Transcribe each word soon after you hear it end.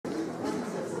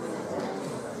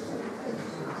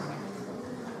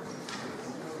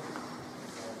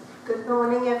Good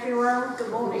morning, everyone.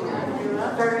 Good morning,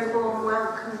 everyone. Very warm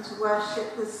welcome to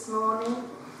worship this morning.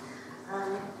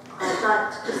 I'd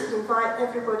like to just invite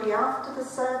everybody after the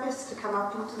service to come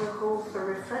up into the hall for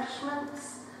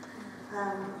refreshments.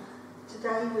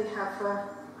 Today we have,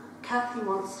 Kathy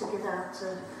wants to give out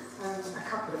a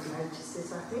couple of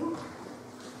notices, I think.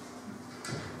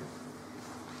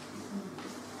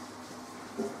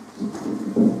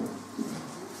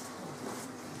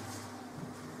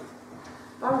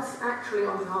 Both actually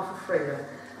on behalf of Frida.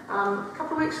 A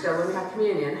couple of weeks ago when we had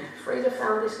communion, Frida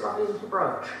found this lovely little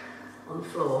brooch on the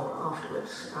floor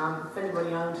afterwards. If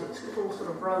anybody owns it, it's a little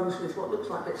sort of rose with what looks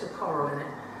like bits of coral in it.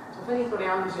 So if anybody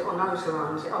owns it or knows who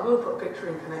owns it, I will put a picture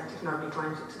in Connect if nobody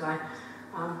claims it today.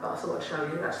 But I thought I'd show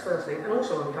you, that's first thing. And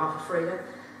also on behalf of Frida,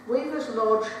 Weavers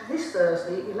Lodge this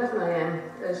Thursday, 11 a.m.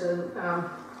 There's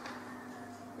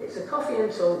it's a coffee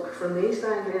and talk from the East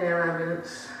Anglian Air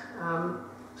Ambulance.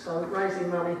 So raising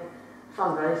money,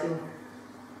 fundraising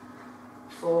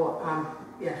for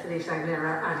the East Anglian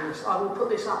Air Ambulance. I will put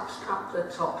this up the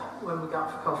top when we go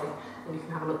up for coffee, and you can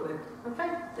have a look with it.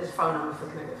 Okay, there's a phone number for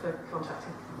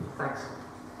contacting. Thanks.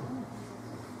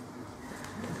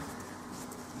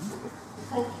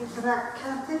 Thank you for that,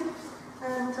 Kathy.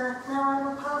 And now I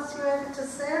will pass you over to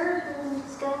Sarah, who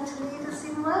is going to lead us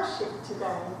in worship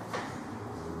today.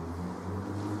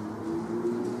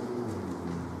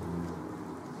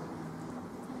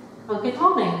 Well, good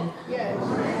morning. Yeah,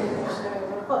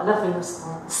 what a lovely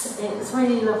response. It's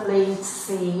really lovely to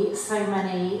see so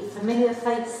many familiar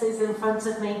faces in front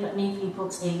of me, but new people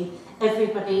too.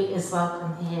 Everybody is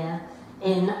welcome here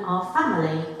in our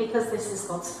family, because this is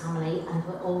God's family and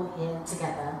we're all here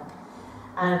together.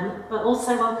 But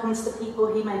also welcome to the people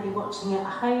who may be watching at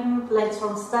home later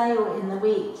on today or in the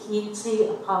week. You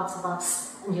too are part of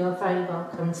us, and you are very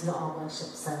welcome to our worship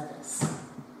service.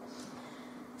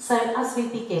 So as we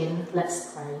begin,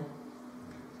 let's pray.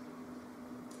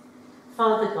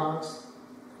 Father God,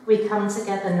 we come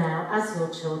together now as your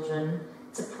children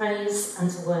to praise and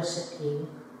to worship you.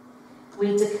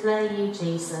 We declare you,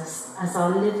 Jesus, as our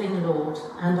living Lord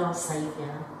and our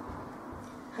Saviour.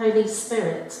 Holy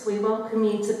Spirit, we welcome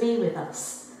you to be with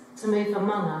us, to move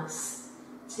among us,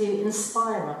 to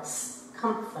inspire us,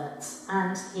 comfort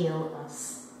and heal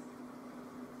us.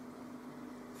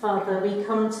 Father, we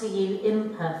come to you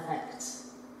imperfect.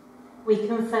 We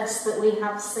confess that we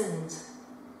have sinned.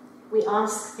 We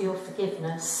ask for your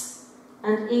forgiveness,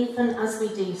 and even as we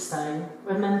do so,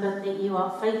 remember that you are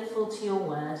faithful to your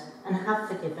word and have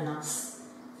forgiven us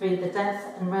through the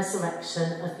death and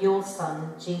resurrection of your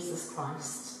Son, Jesus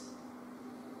Christ.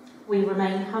 We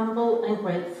remain humble and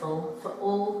grateful for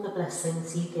all the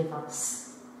blessings you give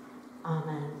us.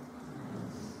 Amen.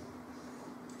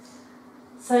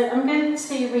 So I'm going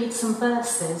to read some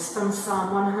verses from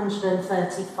Psalm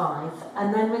 135,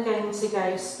 and then we're going to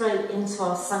go straight into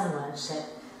our sung worship.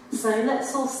 So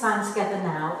let's all stand together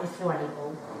now, if you're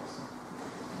able.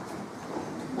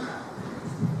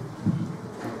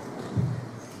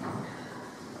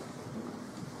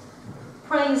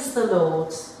 Praise the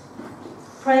Lord.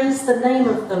 Praise the name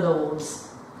of the Lord.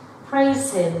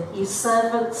 Praise him, you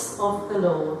servants of the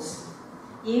Lord.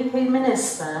 You who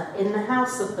minister in the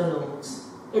house of the Lord,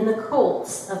 in the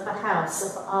courts of the house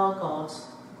of our God.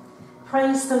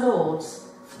 Praise the Lord,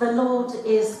 for the Lord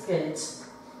is good.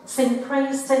 Sing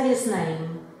praise to his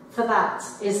name, for that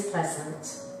is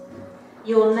pleasant.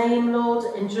 Your name, Lord,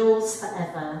 endures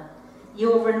forever.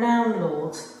 Your renown,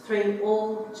 Lord, through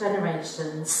all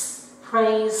generations.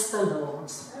 Praise the Lord.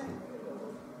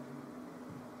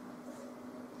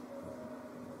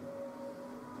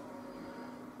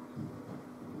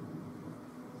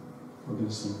 We're going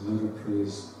to sing Let Our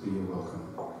Praise Be Your Welcome.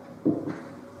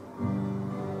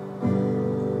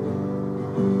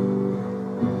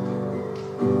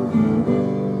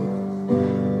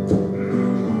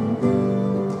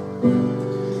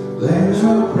 Let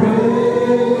our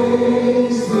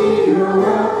praise be your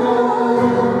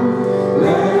welcome.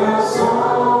 Let our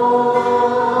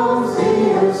songs be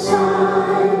a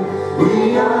sign. We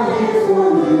are here for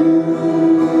you.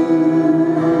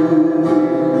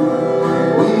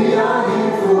 We are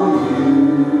here for you.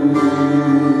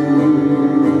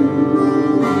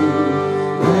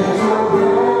 Let our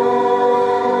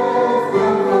breath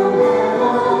come from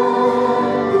heaven.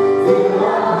 Fill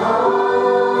our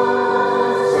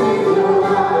hearts with your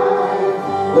light.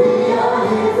 We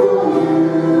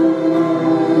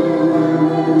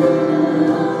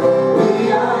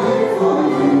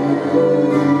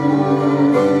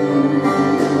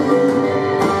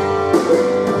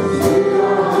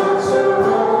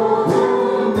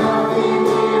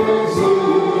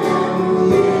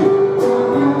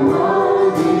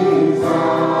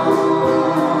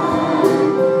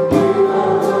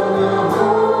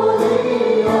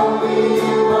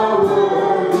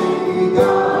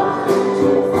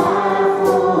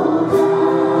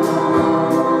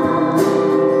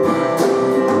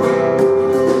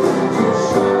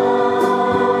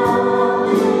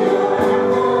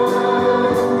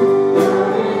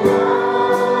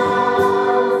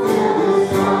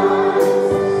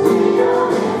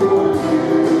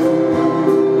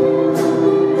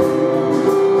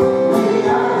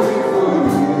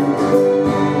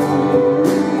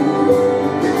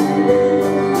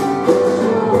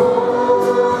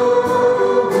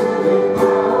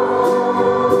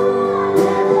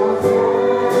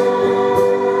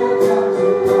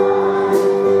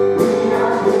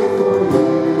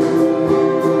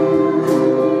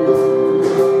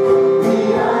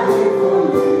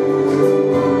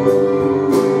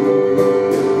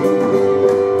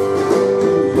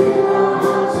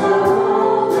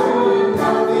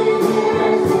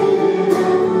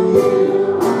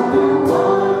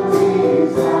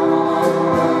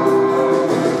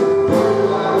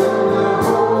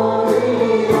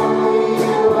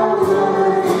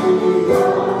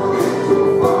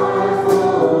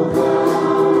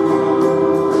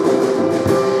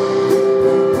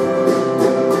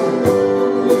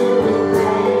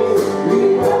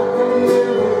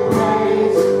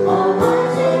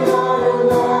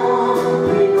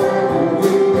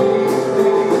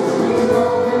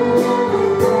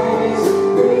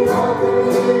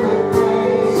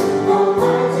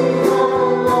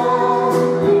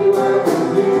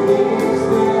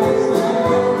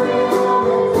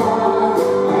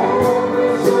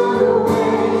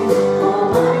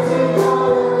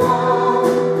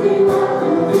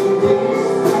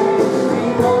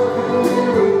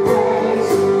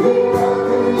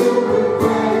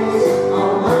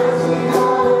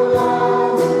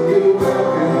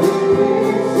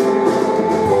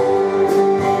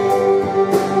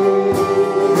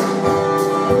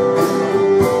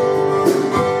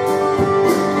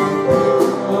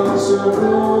are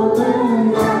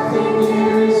open, nothing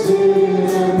here is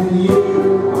hidden.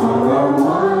 You are our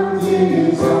one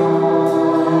desire.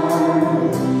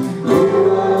 You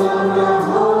alone are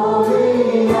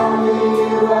holy, only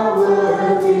you are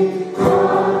worthy.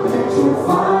 God, let your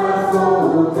fire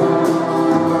fall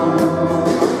down.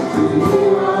 To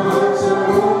you our hearts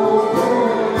are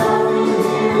open, nothing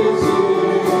here is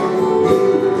hidden.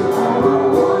 You are our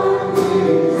one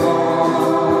desire.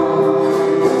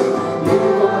 You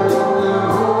alone are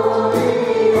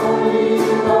holy, only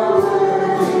you are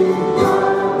worthy.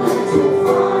 God, let your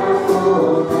fire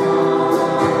fall down.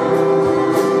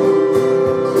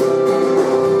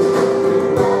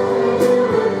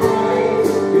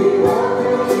 We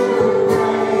welcome you with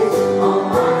praise,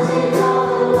 Almighty God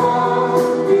of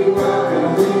love. We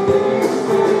welcome you with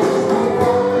praise.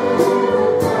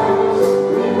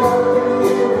 We welcome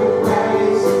you with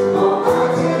praise,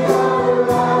 Almighty God of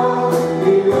love.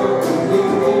 We welcome you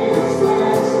with praise.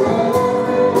 Let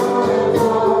everyone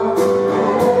adore,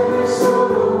 let every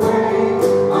soul away,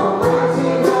 Almighty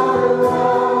God of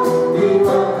love. We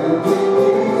welcome you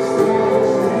with praise.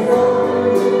 We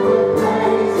welcome you with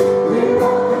praise. We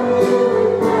welcome you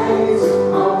with praise,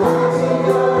 Almighty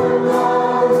God of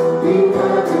love. We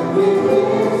welcome you with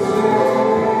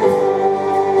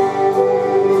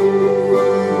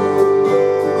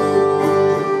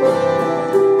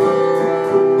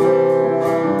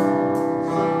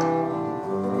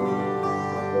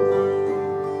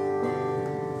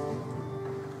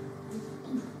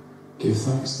Give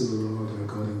thanks to the Lord our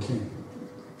God and King.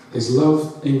 His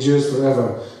love endures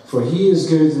forever, for he is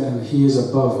good and he is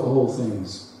above all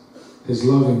things. His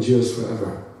love endures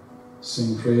forever.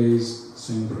 Sing praise,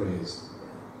 sing praise.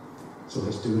 So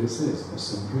let's do what it says. Let's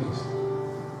sing praise.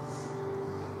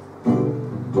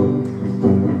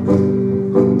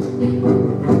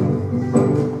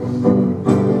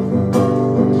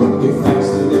 Give thanks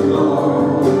to the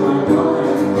Lord, my God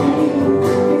and King.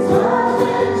 His love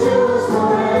endures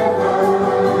forever.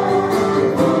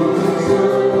 He is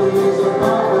good, he is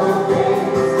above all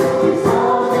things. His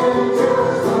love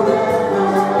endures forever.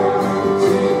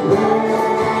 Sing praise,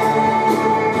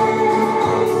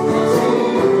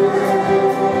 sing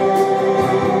praise.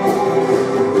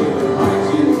 With a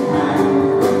mighty hand,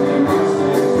 when the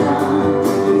monsters run.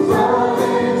 His love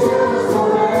endures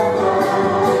forever.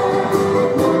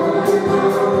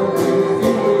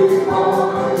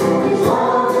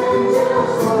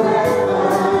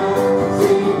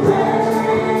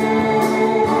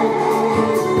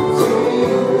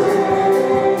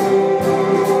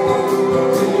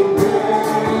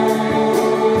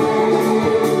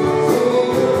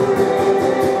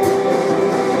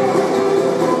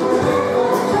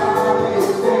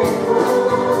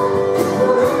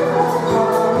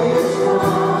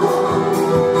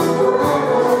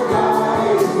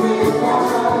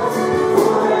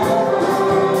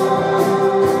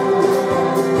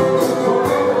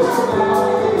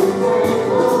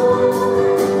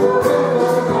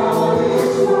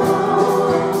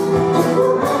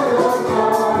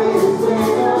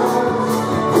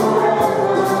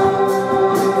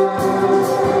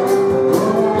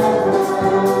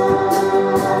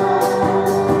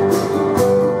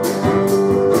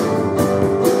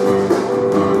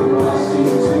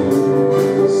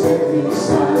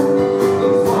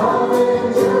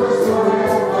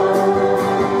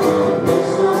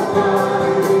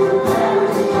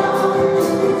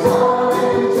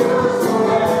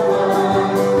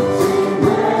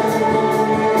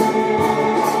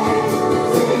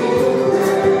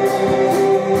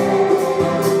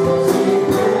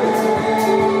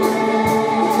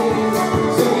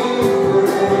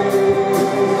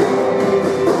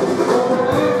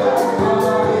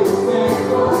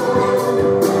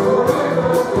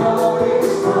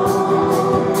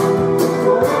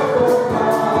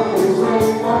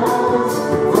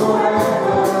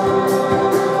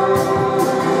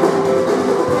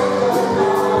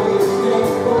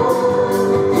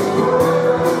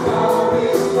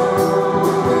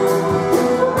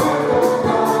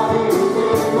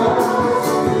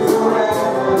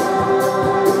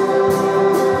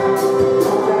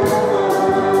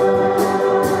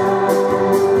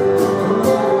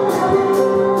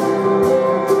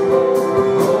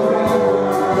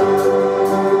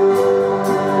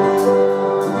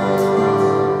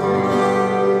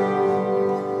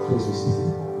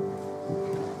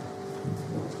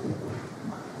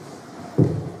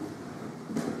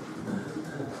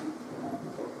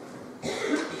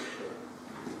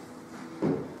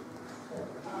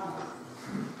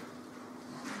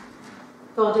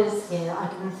 God is here. I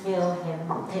can feel him.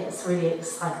 It's really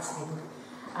exciting.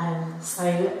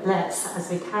 So let's, as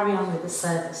we carry on with the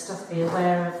service, just be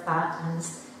aware of that. And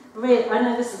really, I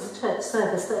know this is a church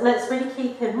service, but let's really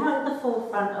keep him right at the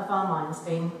forefront of our minds,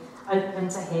 being open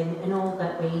to him in all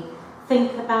that we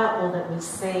think about, all that we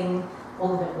sing,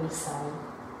 all that we say.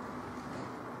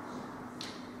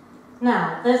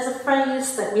 Now, there's a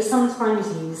phrase that we sometimes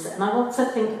use, and I want to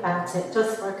think about it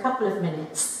just for a couple of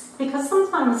minutes, because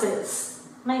sometimes it's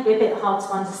maybe a bit hard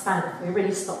to understand if we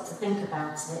really stop to think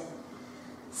about it.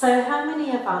 So how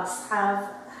many of us have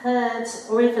heard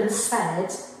or even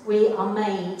said we are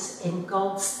made in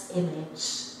God's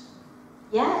image?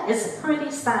 Yeah, it's a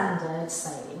pretty standard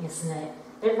saying, isn't it?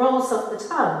 It rolls off the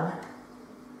tongue.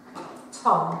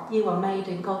 Tom, you are made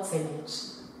in God's image.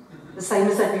 The same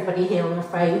as everybody here, I'm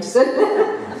afraid.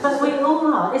 But we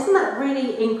all are. Isn't that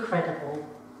really incredible?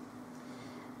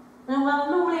 And well,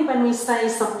 normally when we say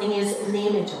something is in the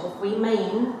image of, we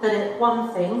mean that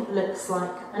one thing looks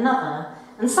like another.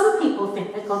 And some people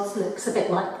think that God looks a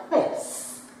bit like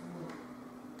this.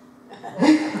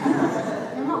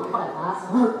 Not quite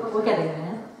that. We're getting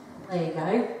there. There you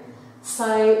go.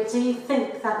 So, do you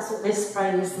think that's what this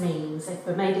phrase means? If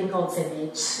we're made in God's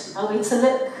image, are we to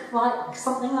look like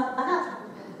something like that?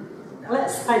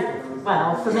 Let's hope.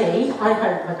 Well, for me, I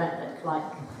hope I don't look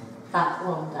like that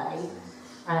one day.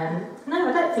 No,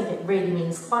 I don't think it really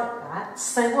means quite that.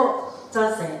 So, what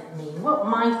does it mean? What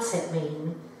might it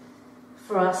mean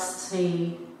for us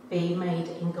to be made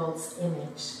in God's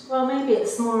image? Well, maybe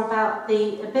it's more about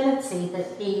the ability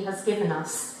that He has given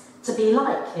us to be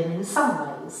like Him in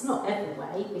some ways, not every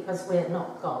way, because we're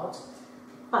not God,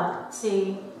 but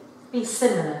to be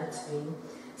similar to Him.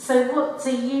 So what do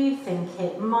you think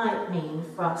it might mean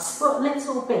for us? What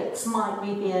little bits might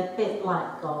we be a bit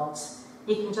like God?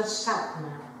 You can just shout them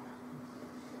out.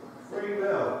 Free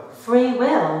will. Free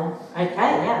will. Okay,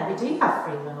 yeah, we do have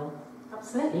free will.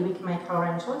 Absolutely, we can make our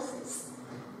own choices.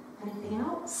 Anything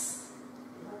else?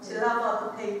 To love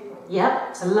other people.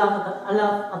 Yep, to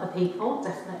love other people,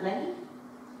 definitely.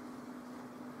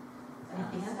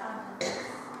 Anything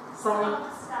else? Sorry?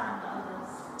 Understand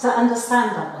others. To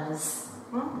understand others.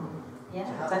 Yeah,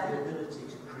 To have definitely. the ability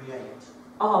to create.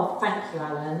 Oh, thank you,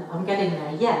 Alan. I'm getting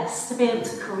there. Yes, to be able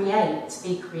to create, to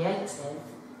be creative.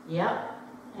 Yep.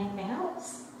 Anything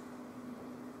else?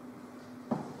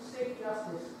 Seek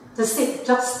justice. To seek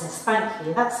justice, thank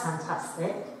you. That's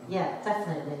fantastic. Yeah,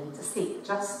 definitely. To seek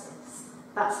justice.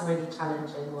 That's a really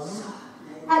challenging one.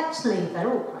 Actually, they're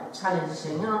all quite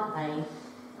challenging, aren't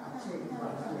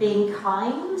they? Being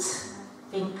kind,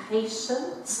 being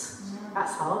patient.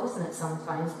 That's hard, isn't it,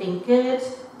 sometimes? Being good,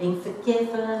 being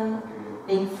forgiven,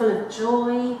 being full of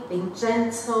joy, being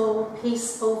gentle,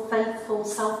 peaceful, faithful,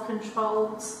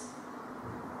 self-controlled.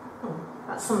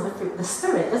 That's some of the fruit of the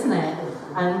Spirit, isn't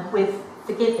it? With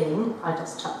forgiving, I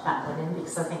just chucked that one in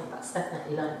because I think that's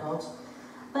definitely like God.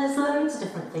 There's loads of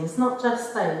different things, not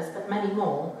just those, but many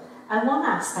more. And one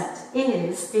aspect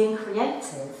is being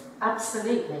creative,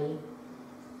 absolutely.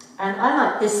 And I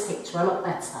like this picture a lot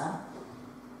better.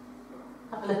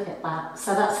 Have a look at that.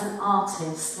 So that's an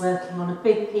artist working on a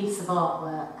big piece of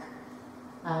artwork,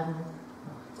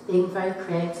 being very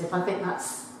creative. I think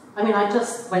that's, I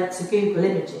just went to Google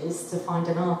Images to find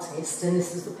an artist, and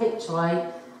this is the picture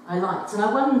I liked. And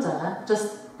I wonder,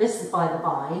 this is by the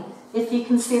by, if you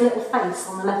can see a little face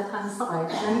on the left-hand side.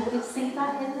 Can anybody see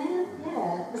that in there?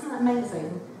 Yeah, isn't that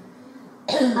amazing?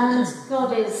 And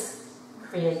God is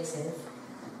creative.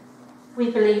 We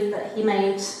believe that He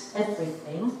made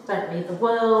everything, don't we? The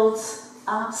world,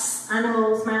 us,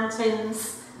 animals,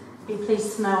 mountains. Be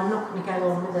pleased to know I'm not going to go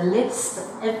on with a list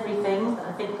of everything that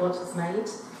I think God has made.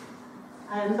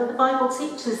 But the Bible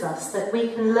teaches us that we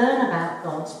can learn about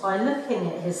God by looking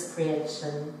at His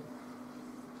creation.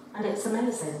 And it's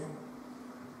amazing.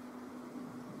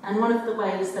 And one of the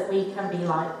ways that we can be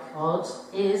like God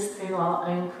is through our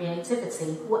own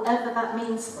creativity, whatever that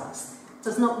means for us. It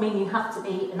does not mean you have to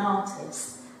be an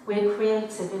artist. We're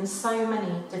creative in so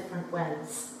many different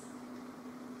ways.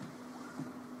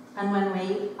 And when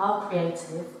we are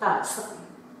creative, that's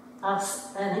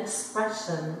us an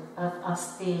expression of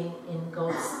us being in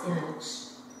God's image.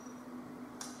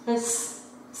 This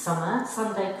summer,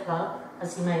 Sunday Club,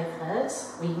 as you may have heard,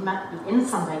 we might be in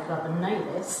Sunday Club and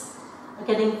know this, are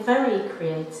getting very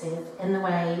creative in the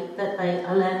way that they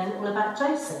are learning all about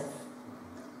Joseph.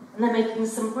 And they're making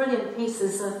some brilliant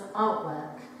pieces of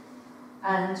artwork.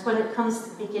 And when it comes to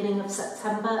the beginning of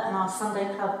September and our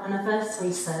Sunday Club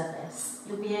anniversary service,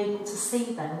 you'll be able to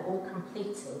see them all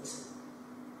completed.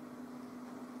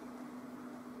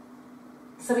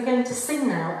 So we're going to sing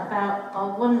now about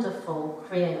our wonderful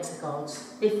Creator God.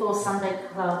 Before Sunday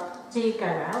Club, do go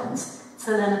out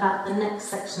to learn about the next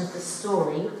section of the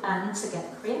story and to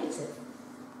get creative.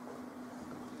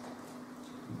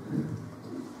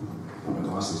 Got my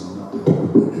glasses on now.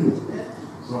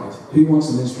 Right, who wants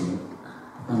an instrument?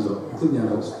 Hands up, including the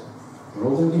adults. We're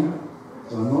all down here,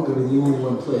 so I'm not going to be the only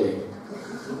one playing.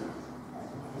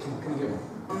 Can you get one?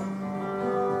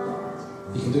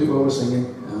 You can do it while we're singing.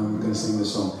 I'm going to sing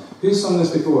this song. Who's sung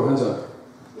this before? Hands up.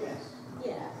 Yes.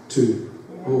 Yeah. 2.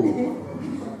 Oh.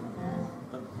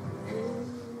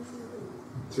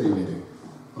 3 maybe.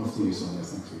 Off to you, Sonia,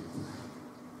 thank you.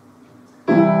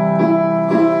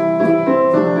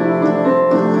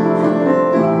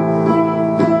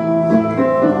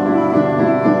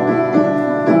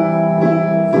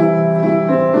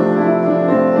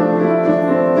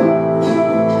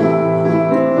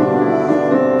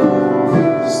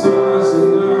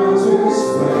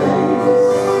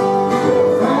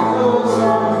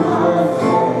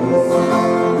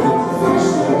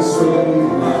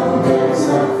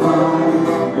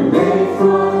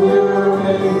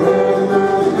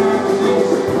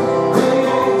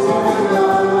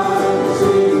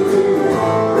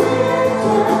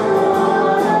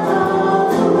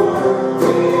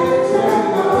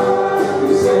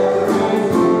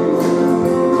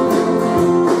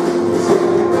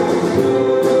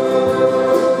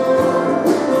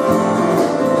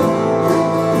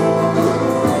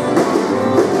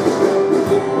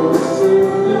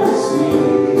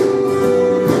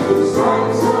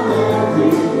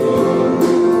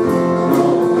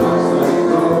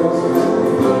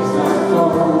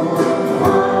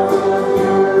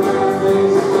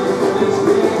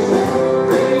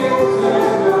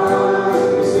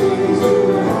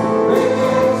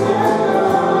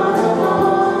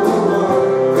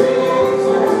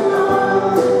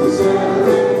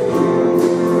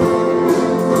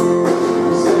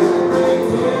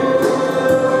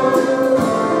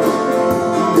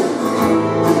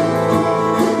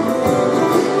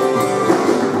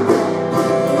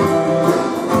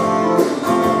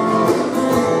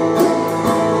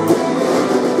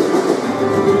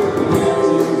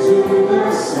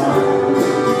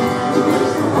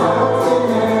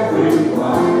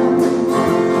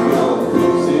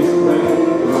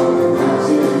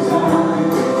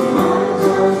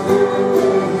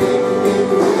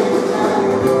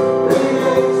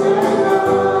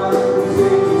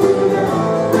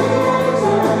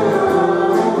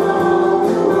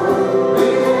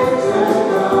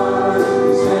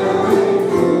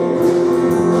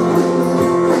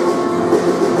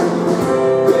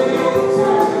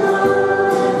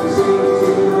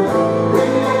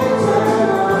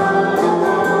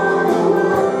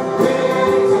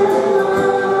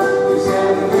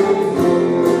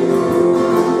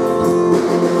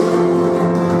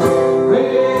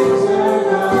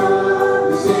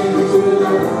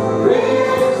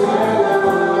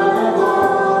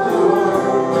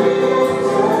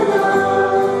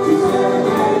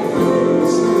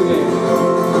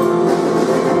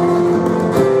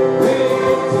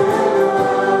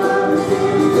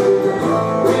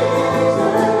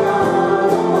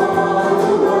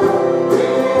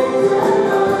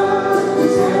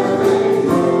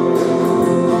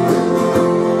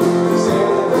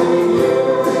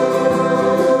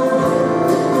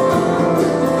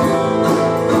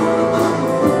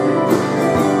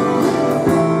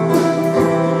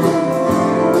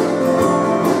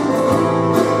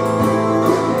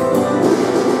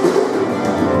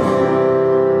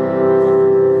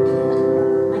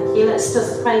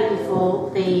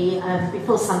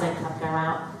 before Sunday Club go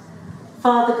out.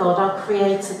 Father God, our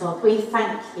Creator God, we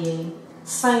thank you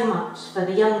so much for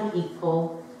the young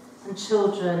people and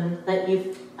children that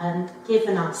you've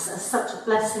given us as such a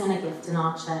blessing and a gift in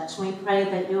our church. And we pray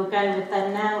that you'll go with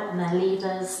them now and their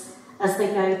leaders as they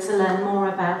go to learn more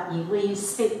about you. Will you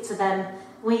speak to them?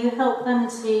 Will you help them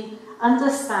to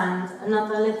understand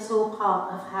another little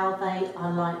part of how they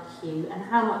are like you and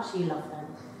how much you love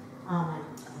them? Amen.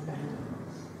 Amen.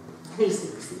 Please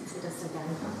be seated as they go.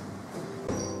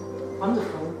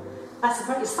 Wonderful. That's a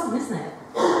great song, isn't it?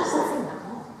 Just sing that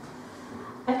more.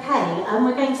 Okay,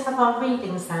 we're going to have our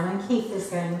readings now, and Keith is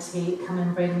going to come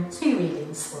and bring 2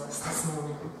 readings for us this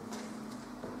morning.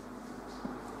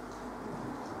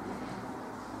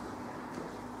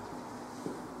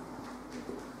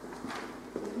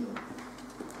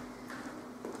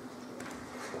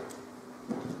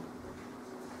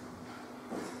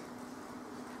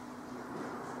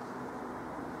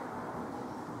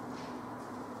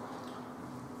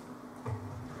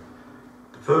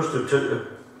 The first of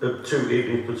two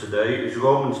readings for today is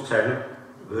Romans 10,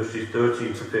 verses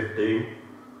 13 to 15,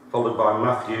 followed by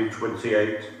Matthew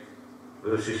 28,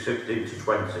 verses 16 to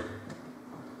 20.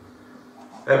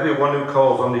 Everyone who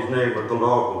calls on his name of the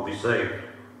Lord will be saved.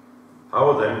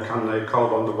 How then can they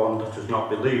call on the one that has not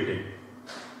believed him?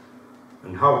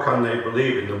 And how can they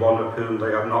believe in the one of whom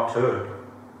they have not heard?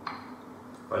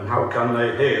 And how can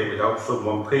they hear without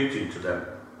someone preaching to them?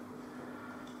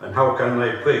 And how can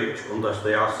they preach unless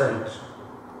they are sent?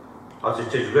 As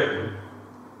it is written,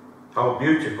 how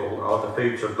beautiful are the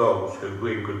feet of those who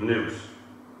bring good news.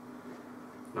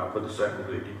 Now for the second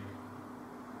reading.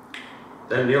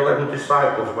 Then the 11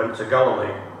 disciples went to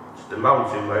Galilee, to the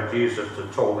mountain where Jesus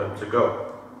had told them to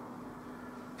go.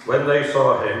 When they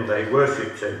saw him, they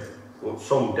worshipped him, but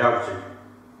some doubted.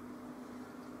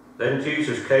 Then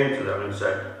Jesus came to them and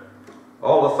said,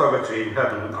 "All authority in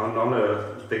heaven and on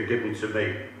earth has been given to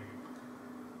me.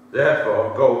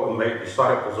 Therefore go and make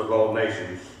disciples of all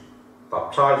nations,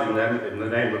 baptizing them in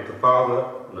the name of the Father,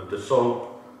 and of the Son,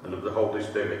 and of the Holy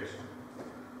Spirit,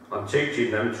 and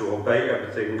teaching them to obey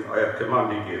everything I have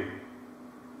commanded you.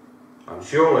 And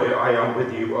surely I am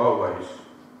with you always,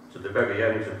 to the very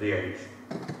end of the age."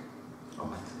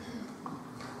 Amen.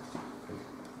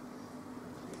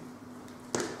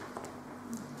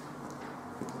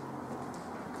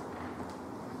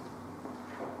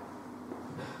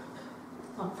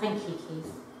 Oh, thank you,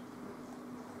 Keith.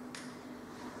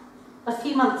 A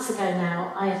few months ago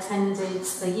now, I attended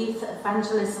the Youth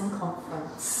Evangelism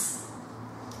Conference.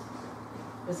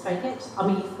 It was very good. I'm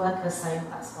a youth worker, so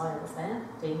that's why I was there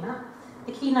doing that.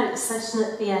 The keynote session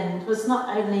at the end was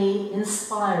not only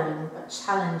inspiring but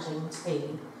challenging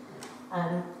too.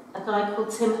 A guy called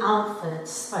Tim Alford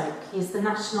spoke. He's the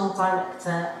National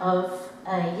Director of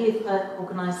a youth work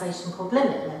organisation called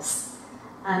Limitless,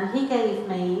 and he gave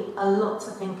me a lot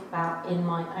to think about in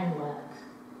my own work.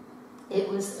 It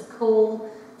was a call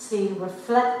to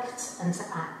reflect and to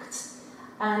act.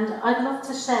 And I'd love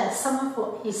to share some of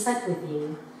what he said with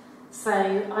you. So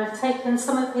I've taken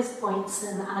some of his points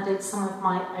and added some of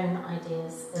my own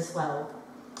ideas as well.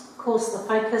 Of course, the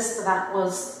focus for that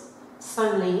was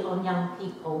solely on young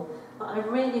people, but I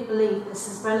really believe this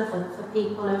is relevant for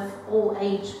people of all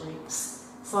age groups.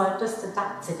 So I've just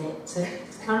adapted it to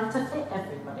kind of to fit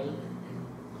everybody.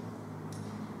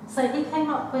 So he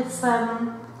came up with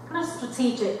some kind of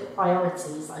strategic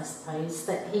priorities, I suppose,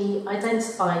 that he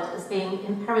identified as being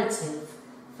imperative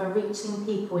for reaching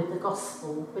people with the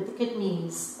gospel, with the good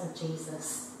news of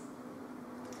Jesus.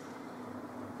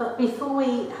 But before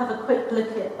we have a quick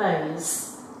look at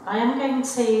those, I am going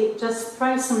to just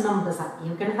throw some numbers at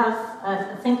you. We're going to have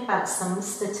a think about some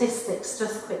statistics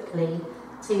just quickly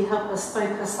to help us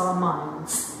focus our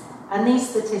minds. And these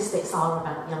statistics are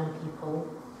about young people.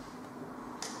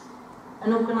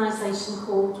 An organisation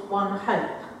called One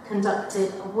Hope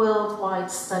conducted a worldwide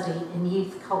study in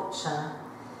youth culture.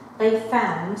 They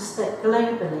found that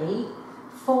globally,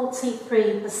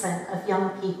 43% of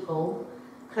young people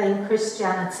claim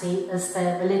Christianity as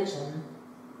their religion.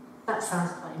 That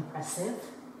sounds quite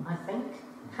impressive, I think.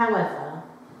 However,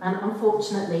 and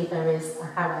unfortunately there is a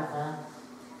however,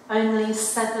 only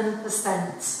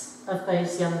 7% of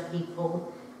those young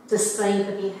people display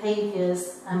the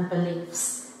behaviours and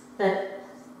beliefs that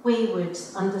we would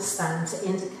understand to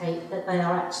indicate that they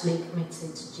are actually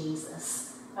committed to Jesus.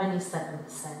 Only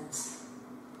 7%.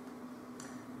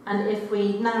 And if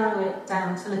we narrow it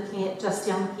down to looking at just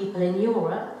young people in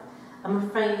Europe, I'm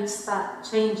afraid that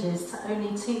changes to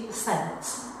only 2%.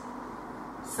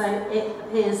 So it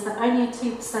appears that only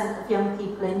 2% of young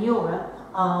people in Europe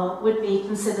would be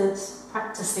considered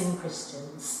practicing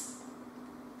Christians.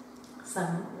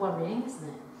 Some worrying, isn't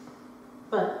it?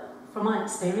 But from my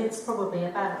experience, probably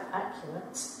about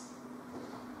accurate.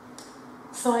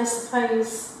 So I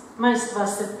suppose most of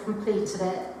us have completed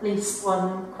at least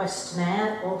one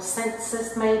questionnaire or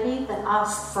census maybe that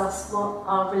asks us what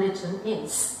our religion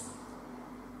is.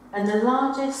 And the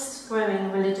largest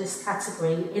growing religious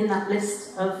category in that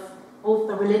list of all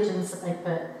the religions that they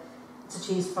put to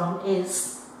choose from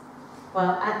is,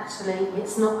 well, actually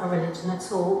it's not a religion at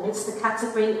all, it's the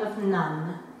category of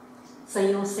none. So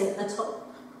you'll see at the top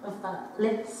of that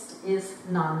list is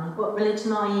none. What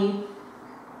religion are you?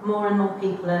 More and more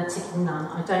people are ticking none.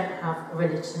 I don't have a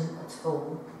religion at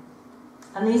all.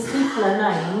 And these people are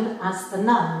known as the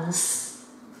nuns,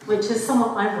 which is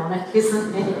somewhat ironic,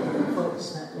 isn't it,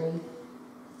 unfortunately.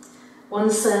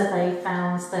 One survey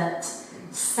found that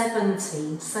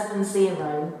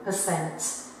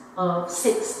 70% of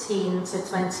 16 to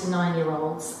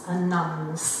 29-year-olds are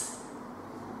nuns,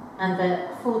 and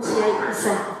that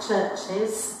 48% of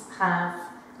churches have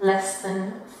less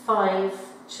than 5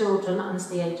 children under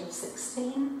the age of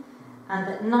 16, and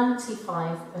that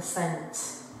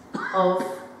 95% of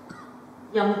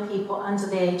young people under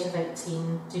the age of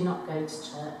 18 do not go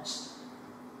to church.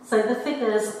 So the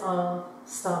figures are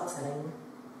startling.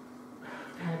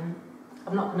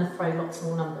 I'm not going to throw lots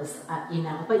more numbers at you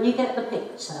now, but you get the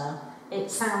picture. It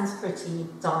sounds pretty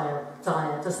dire,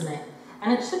 doesn't it?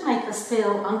 And it should make us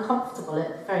feel uncomfortable at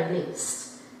the very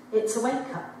least. It's a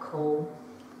wake-up call.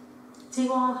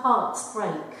 Do our hearts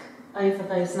break over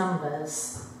those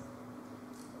numbers?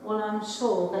 Well, I'm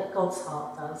sure that God's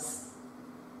heart does.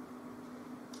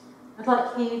 I'd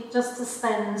like you just to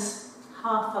spend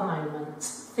half a moment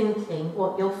thinking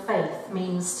what your faith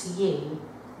means to you,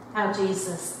 how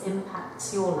Jesus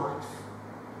impacts your life.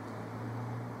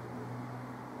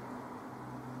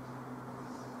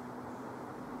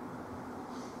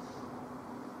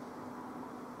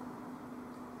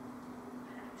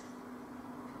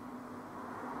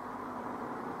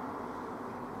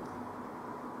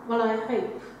 Well, I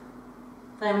hope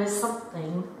there is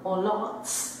something or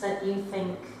lots that you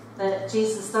think that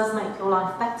Jesus does make your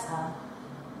life better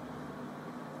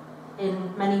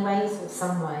in many ways or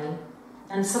some way.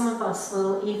 And some of us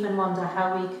will even wonder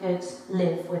how we could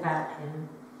live without him.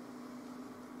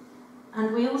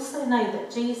 And we also know that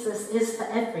Jesus is for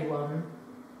everyone,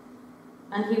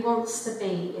 and he wants to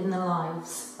be in the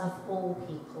lives of all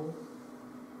people.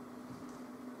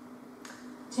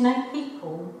 Do you know,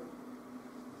 people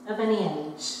of any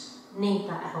age need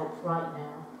that help right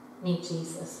now, need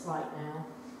Jesus right now.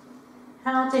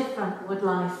 How different would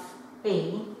life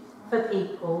be for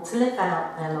people to live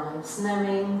out their lives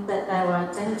knowing that their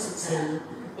identity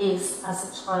is as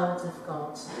a child of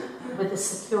God, with the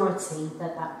security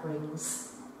that that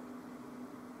brings?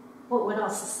 What would our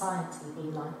society be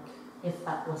like if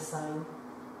that was so?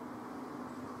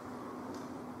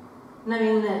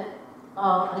 Knowing that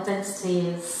our identity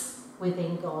is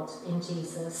within God, in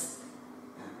Jesus,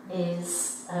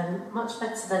 is much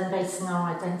better than basing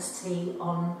our identity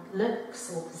on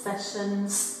looks or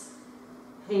possessions,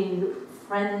 who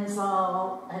friends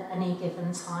are at any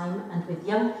given time. And with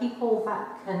young people,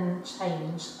 that can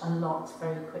change a lot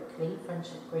very quickly,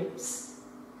 friendship groups.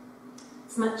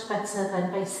 It's much better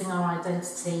than basing our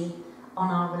identity on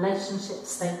our relationship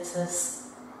status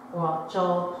or our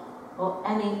job or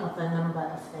any other number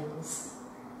of things.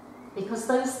 Because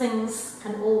those things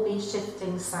can all be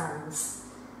shifting sands.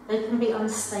 They can be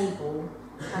unstable,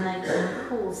 and they can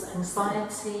cause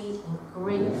anxiety and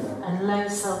grief and low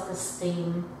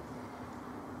self-esteem,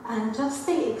 and just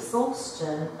the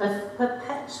exhaustion of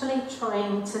perpetually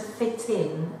trying to fit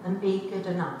in and be good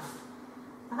enough.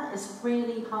 That is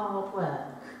really hard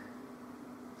work.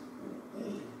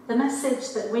 The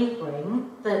message that we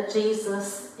bring, that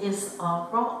Jesus is our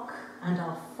rock and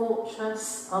our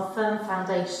fortress, our firm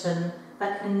foundation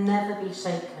that can never be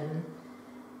shaken,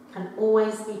 can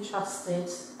always be trusted,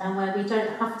 and where we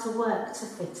don't have to work to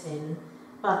fit in,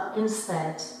 but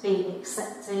instead be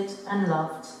accepted and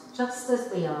loved just as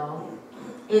we are,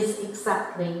 is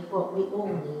exactly what we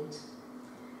all need.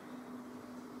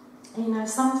 You know,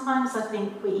 sometimes I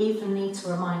think we even need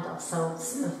to remind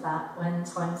ourselves of that when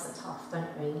times are tough,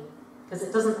 don't we? Because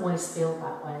it doesn't always feel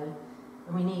that way,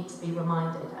 and we need to be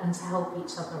reminded and to help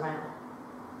each other out.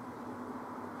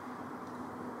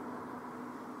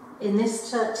 In this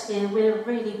church here, we're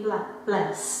really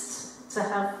blessed to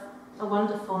have a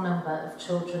wonderful number of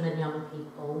children and young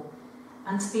people,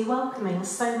 and to be welcoming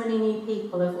so many new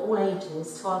people of all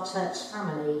ages to our church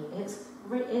family.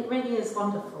 It really is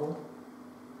wonderful.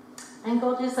 And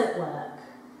God is at work.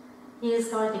 He is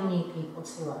guiding new people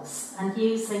to us and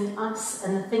using us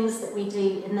and the things that we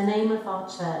do in the name of our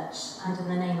church and in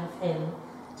the name of him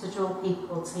to draw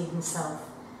people to himself.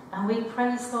 And we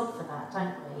praise God for that,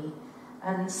 don't we?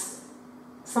 And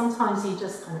sometimes you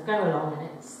just kind of go along and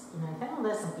it's, you know, oh,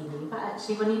 there's something new. But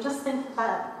actually, when you just think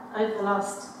about over the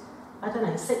last,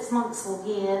 6 months or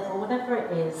year or whatever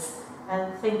it is,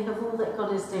 and think of all that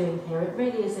God is doing here, it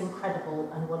really is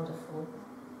incredible and wonderful.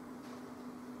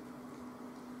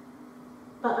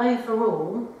 But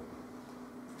overall,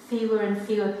 fewer and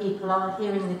fewer people are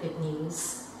hearing the good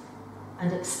news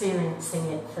and experiencing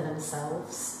it for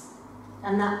themselves.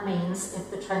 And that means if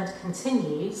the trend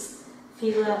continues,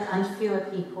 fewer and fewer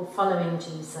people following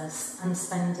Jesus and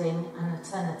spending an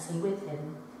eternity with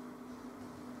him.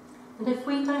 And if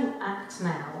we don't act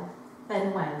now,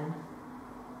 then when?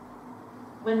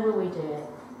 When will we do it?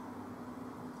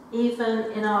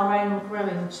 Even in our own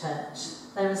growing church,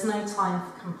 there is no time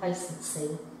for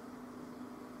complacency.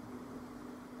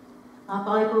 Our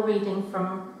Bible reading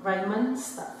from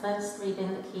Romans, that first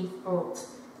reading that Keith brought,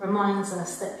 reminds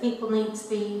us that people need to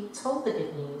be told the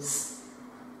good news,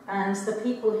 and the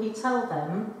people who tell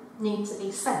them need to be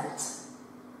sent.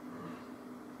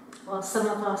 While some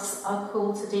of us are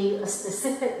called to do a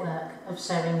specific work of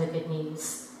sharing the good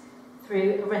news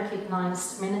through a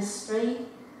recognised ministry,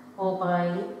 or by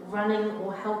running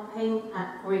or helping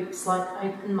at groups like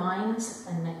Open Mind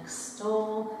and Next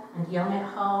Door and Young at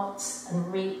Heart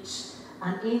and Reach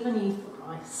and even Youth for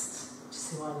Christ, which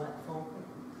is who I work for.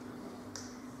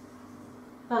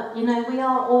 But, you know, we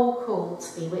are all called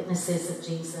to be witnesses of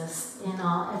Jesus in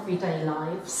our everyday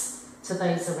lives to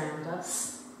those around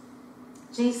us.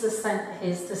 Jesus sent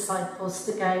his disciples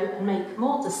to go and make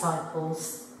more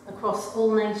disciples across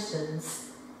all nations.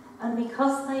 And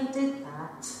because they did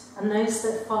that, and those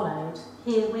that followed,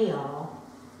 here we are.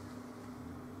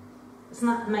 Isn't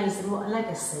that amazing? What a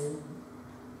legacy.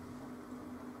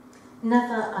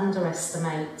 Never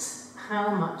underestimate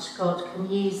how much God can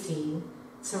use you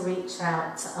to reach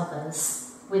out to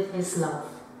others with his love,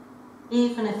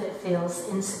 even if it feels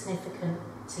insignificant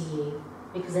to you,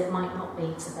 because it might not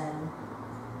be to them.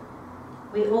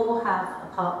 We all have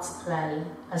a part to play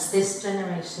as this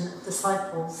generation of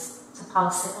disciples to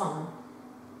pass it on.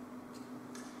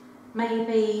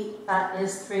 Maybe that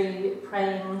is through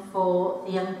praying for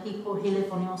the young people who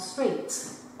live on your street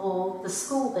or the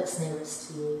school that's nearest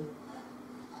to you.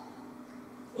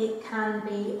 It can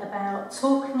be about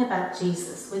talking about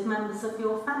Jesus with members of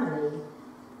your family.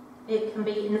 It can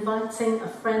be inviting a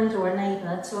friend or a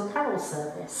neighbour to a carol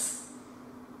service.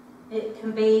 It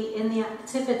can be in the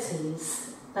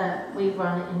activities that we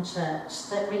run in church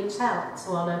that reach out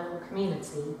to our local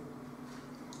community.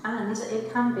 And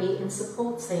it can be in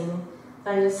supporting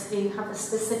those who have a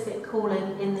specific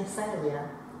calling in this area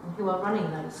and who are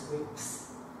running those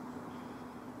groups.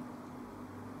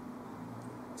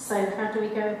 So how do we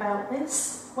go about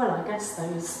this? Well, I guess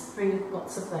through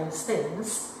lots of those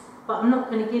things, but I'm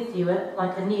not going to give you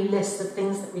a new list of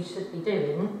things that we should be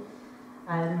doing,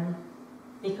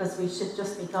 because we should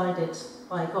just be guided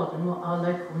by God and what our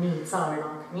local needs are in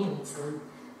our community.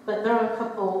 But there are a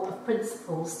couple of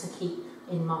principles to keep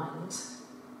in mind.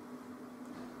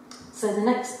 So the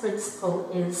next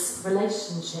principle is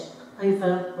relationship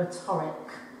over rhetoric.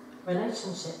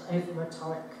 Relationship over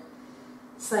rhetoric.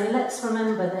 So let's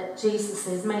remember that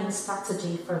Jesus' main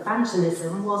strategy for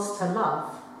evangelism was to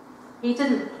love. He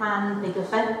didn't plan big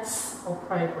events or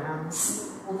programs,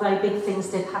 although big things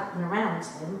did happen around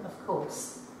him, of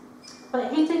course.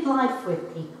 But he did life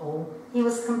with people. He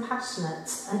was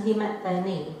compassionate and he met their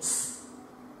needs.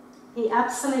 He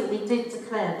absolutely did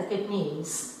declare the good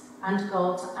news and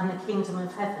God and the kingdom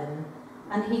of heaven,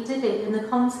 and he did it in the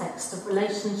context of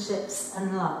relationships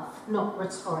and love, not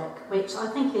rhetoric, which I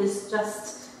think is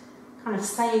just kind of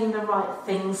saying the right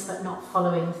things but not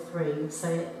following through, so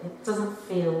it doesn't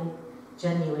feel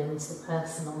genuine to the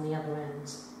person on the other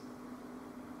end.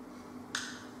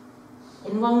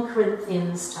 In 1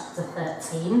 Corinthians chapter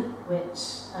 13,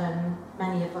 which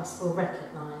many of us will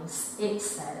recognise, it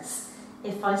says,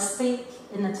 "If I speak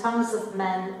in the tongues of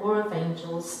men or of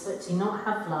angels but do not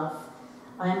have love,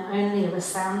 I am only a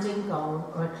resounding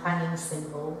gong or a clanging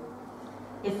cymbal.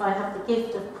 If I have the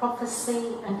gift of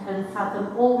prophecy and can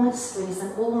fathom all mysteries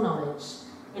and all knowledge,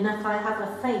 and if I have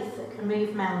a faith that can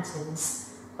move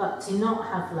mountains but do not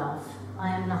have love, I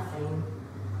am nothing.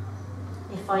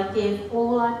 If I give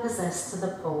all I possess to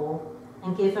the poor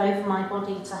and give over my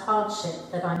body to hardship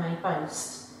that I may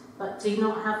boast, but do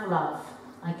not have love,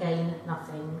 I gain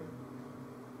nothing."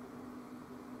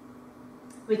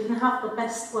 We can have the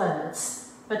best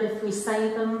words, but if we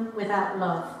say them without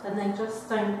love, then they just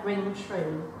don't ring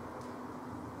true.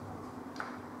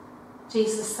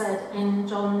 Jesus said in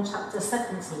John chapter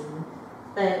 17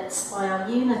 that by our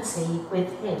unity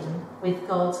with him, with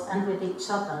God and with each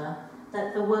other,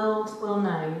 that the world will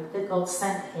know that God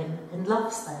sent him and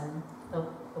loves them,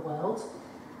 the world,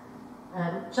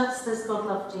 just as God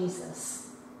loved Jesus.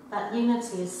 That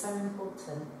unity is so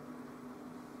important.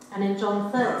 And in John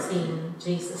 13,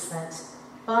 Jesus said,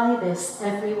 "By this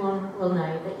everyone will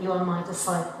know that you are my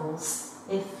disciples,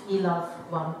 if you love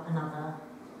one another."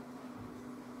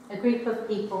 A group of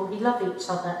people who love each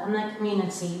other and their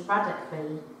community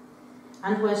radically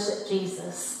and worship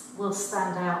Jesus will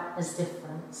stand out as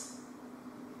different.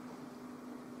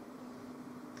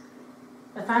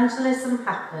 Evangelism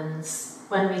happens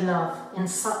when we love in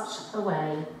such a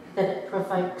way that it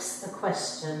provokes a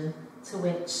question to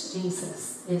which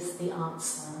Jesus is the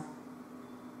answer.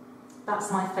 That's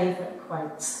my favourite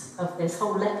quote of this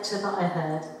whole lecture that I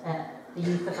heard at the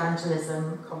Youth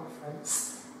Evangelism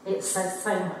Conference. It says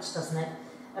so much, doesn't it?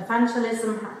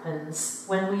 Evangelism happens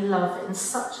when we love in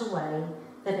such a way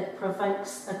that it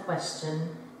provokes a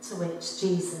question to which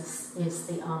Jesus is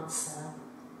the answer.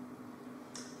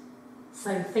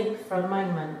 So think for a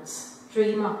moment,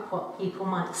 dream up what people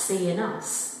might see in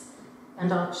us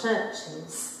and our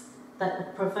churches that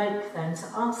will provoke them to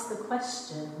ask the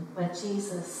question where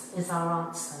Jesus is our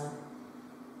answer.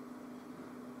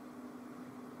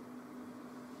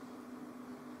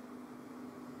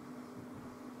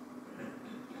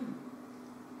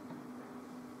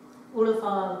 All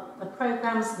of the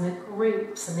programmes and the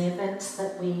groups and the events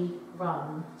that we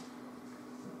run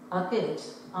are good,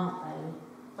 aren't they?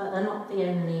 But they're not the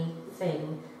only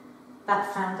thing.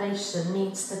 That foundation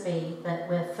needs to be that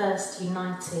we're first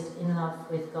united in love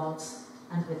with God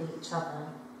and with each other.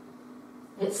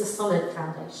 It's a solid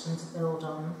foundation to build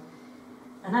on.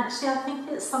 And actually I think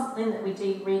it's something that we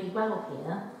do really well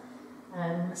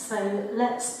here. So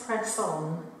let's press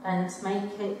on and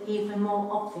make it even more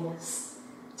obvious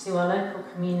to our local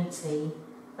community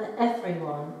that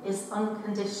everyone is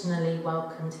unconditionally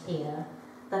welcomed here,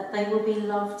 that they will be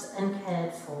loved and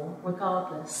cared for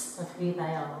regardless of who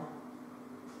they are.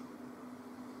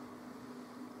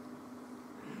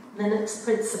 The next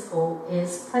principle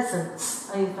is presence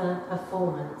over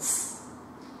performance.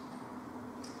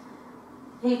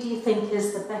 Who do you think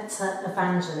is the better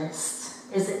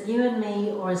evangelist? Is it you and me,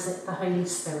 or is it the Holy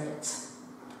Spirit?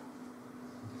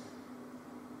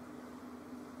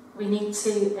 We need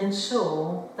to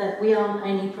ensure that we aren't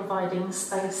only providing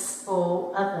space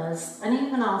for others and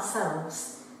even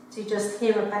ourselves to just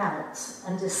hear about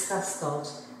and discuss God,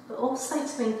 but also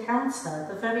to encounter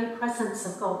the very presence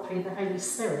of God through the Holy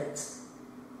Spirit.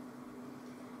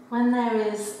 When there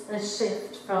is a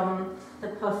shift from the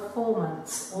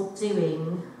performance or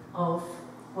doing of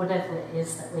whatever it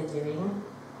is that we're doing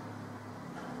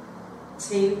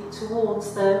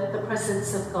towards the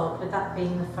presence of God, with that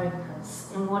being the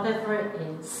focus, in whatever it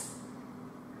is,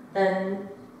 then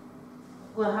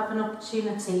we'll have an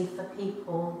opportunity for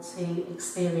people to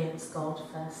experience God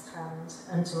firsthand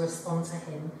and to respond to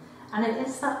him. And it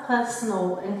is that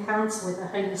personal encounter with the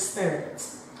Holy Spirit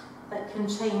that can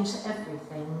change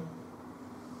everything.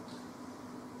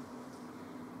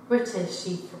 British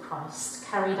Youth for Christ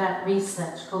carried out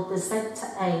research called the Z to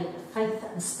A of Faith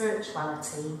and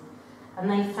Spirituality, and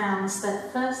they found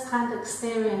that first-hand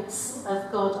experience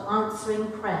of God answering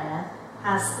prayer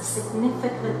has a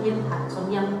significant impact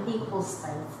on young people's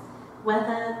faith,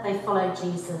 whether they follow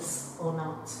Jesus or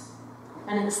not.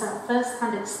 And it's that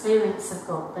first-hand experience of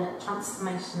God that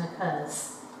transformation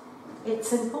occurs.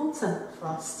 It's important for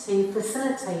us to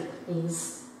facilitate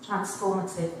these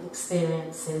transformative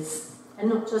experiences and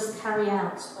not just carry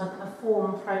out or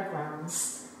perform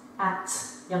programmes at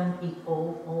young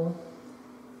people or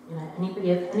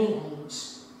anybody of any age.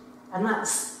 And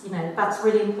that's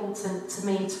really important to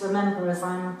me to remember as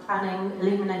I'm planning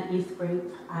Illuminate Youth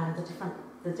Group and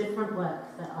the different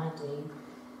work that I do.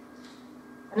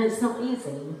 And it's not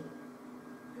easy.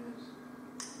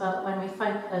 But when we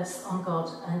focus on God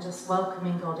and just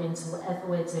welcoming God into whatever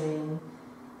we're doing,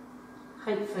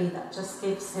 hopefully that just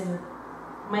gives him,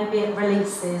 maybe it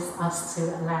releases us to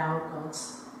allow God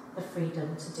the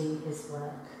freedom to do his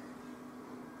work.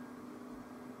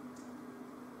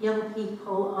 Young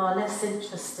people are less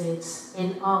interested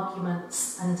in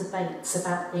arguments and debates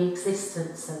about the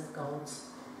existence of God.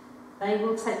 They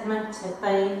will take less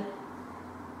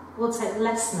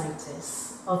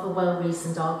notice of a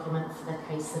well-reasoned argument for the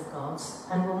case of God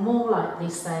and will more likely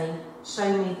say,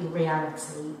 show me the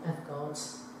reality of God.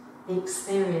 The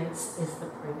experience is the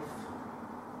proof.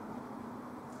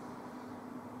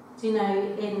 Do you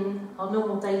know, in our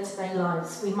normal day-to-day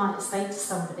lives, we might say to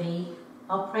somebody,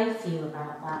 I'll pray for you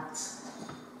about that,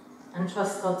 and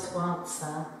trust God to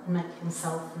answer and make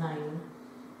himself known.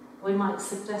 We might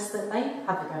suggest that they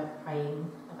have a go at praying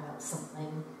about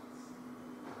something.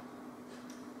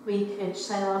 We could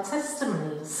share our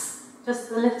testimonies,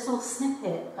 just a little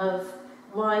snippet of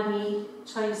why we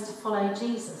chose to follow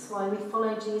Jesus, why we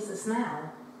follow Jesus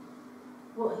now,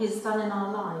 what he's done in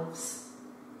our lives.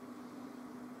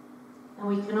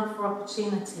 And we can offer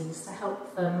opportunities to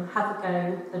help them have a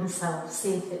go themselves,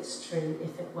 see if it's true,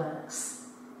 if it works.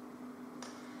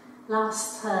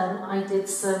 Last term I did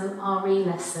some RE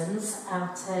lessons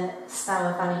out at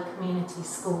Stour Valley Community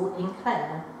School in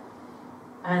Clare,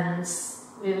 and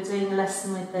we were doing a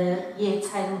lesson with the Year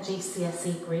 10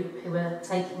 GCSE group who were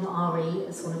taking RE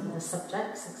as one of their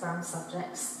subjects, exam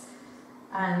subjects,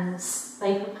 and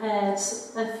they prepared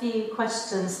a few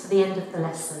questions for the end of the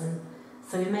lesson.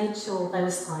 So we made sure there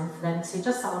was time for them to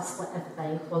just ask whatever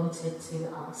they wanted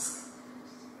to ask.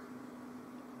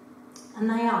 And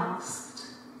they asked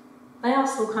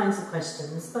all kinds of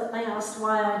questions, but they asked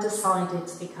why I decided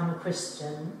to become a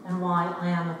Christian and why I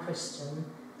am a Christian,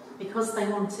 because they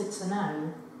wanted to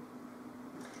know.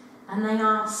 And they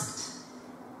asked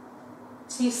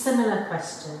two similar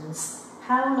questions.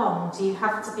 How long do you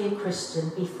have to be a Christian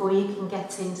before you can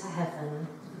get into heaven?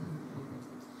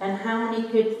 And how many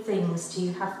good things do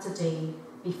you have to do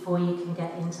before you can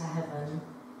get into heaven?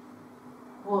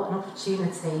 What an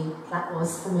opportunity that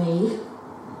was for me.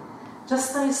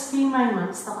 Just those few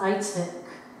moments that I took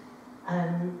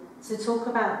to talk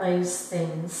about those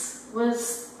things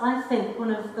was, I think,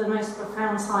 one of the most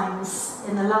profound times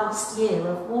in the last year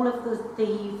of all of the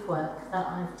youth work that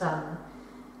I've done,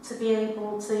 to be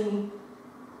able to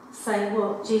say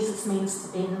what Jesus means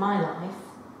to be in my life,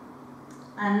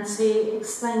 and to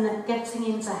explain that getting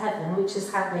into heaven, which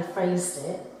is how they phrased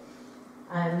it,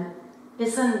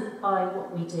 isn't by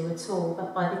what we do at all,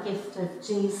 but by the gift of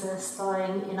Jesus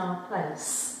dying in our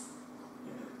place.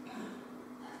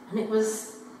 And it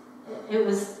was,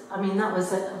 I mean, that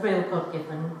was a real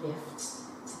God-given gift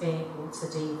to be able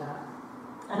to do that.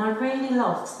 And I really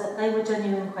loved that they were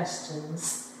genuine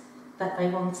questions that they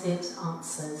wanted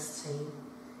answers to.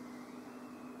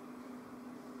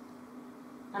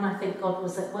 And I think God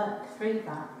was at work through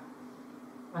that.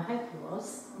 I hope he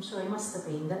was. I'm sure he must have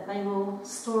been. That they will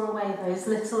store away those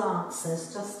little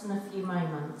answers just in a few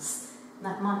moments. And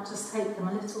that might just take them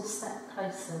a little step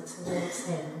closer towards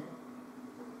him.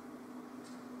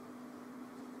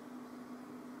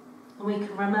 And we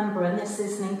can remember, and this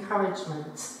is an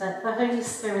encouragement, that the Holy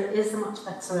Spirit is a much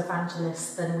better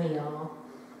evangelist than we are.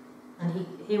 And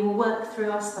he will work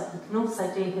through us, but he can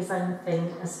also do his own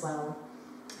thing as well.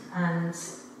 And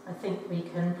I think we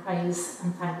can praise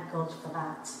and thank God for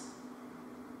that.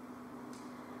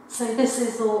 So this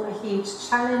is all a huge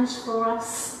challenge for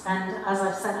us, and as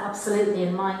I've said, absolutely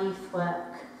in my youth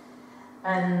work.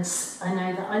 And I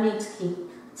know that I need to keep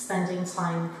spending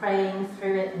time praying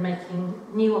through it and making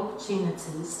new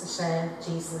opportunities to share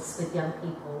Jesus with young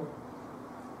people.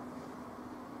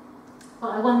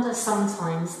 But I wonder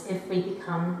sometimes if we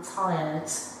become tired,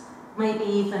 maybe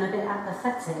even a bit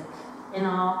apathetic in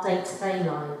our day-to-day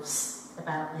lives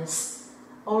about this,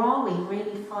 or are we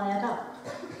really fired up?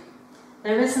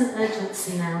 There is an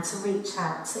urgency now to reach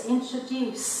out, to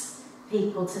introduce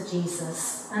people to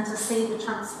Jesus and to see the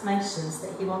transformations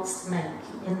that he wants to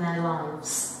make in their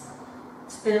lives,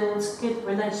 to build good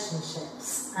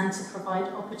relationships and to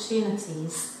provide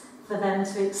opportunities for them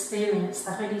to experience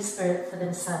the Holy Spirit for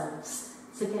themselves,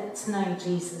 to get to know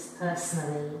Jesus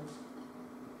personally.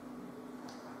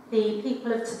 The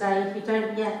people of today who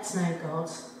don't yet know God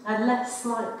are less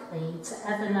likely to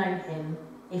ever know him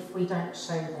if we don't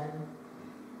show them.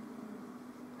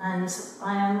 And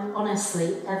I am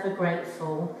honestly ever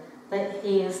grateful that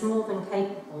he is more than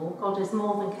capable, God is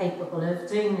more than capable of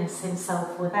doing this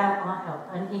himself without our help,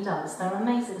 and he does. There are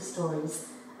amazing stories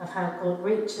of how God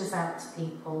reaches out to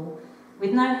people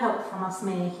with no help from us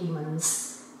mere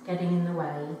humans getting in the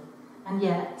way, and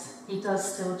yet he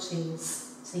does still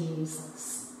choose to use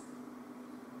us.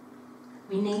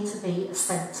 We need to be a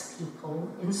sent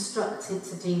people, instructed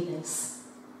to do this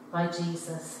by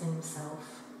Jesus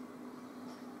himself.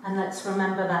 And let's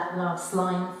remember that last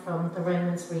line from the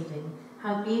Romans reading.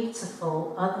 How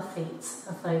beautiful are the feet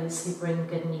of those who bring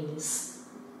good news.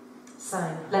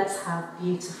 So let's have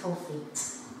beautiful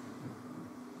feet.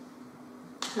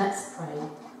 Let's pray.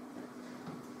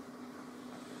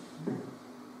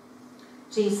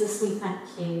 Jesus, we thank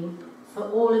you for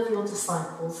all of your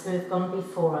disciples who have gone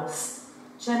before us,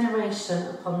 generation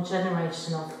upon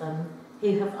generation of them,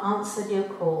 who have answered your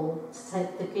call to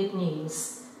take the good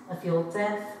news of your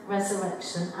death,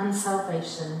 resurrection and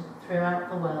salvation throughout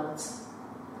the world.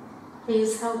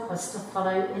 Please help us to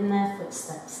follow in their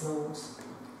footsteps, Lord.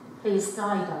 Please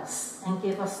guide us and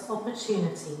give us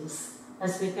opportunities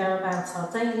as we go about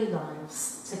our daily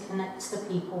lives to connect the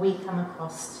people we come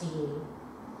across to you.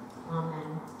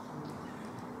 Amen.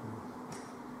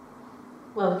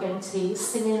 Well, we're going to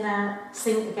sing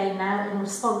again now in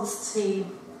response to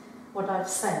what I've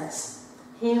said.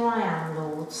 Here I am,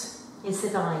 Lord. Is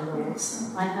it I, Lord?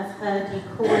 I have heard you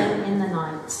calling in the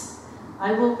night.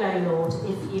 I will go, Lord,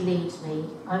 if you lead me.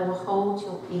 I will hold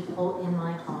your people in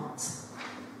my heart.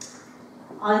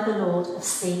 I, the Lord of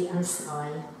sea and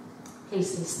sky.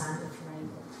 Please do stand if you're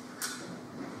able.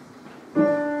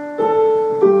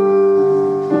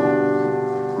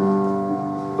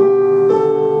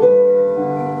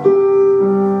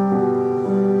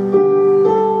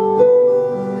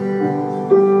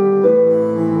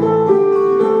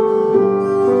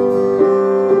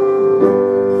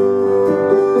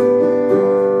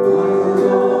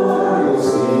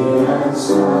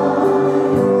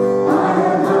 I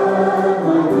have heard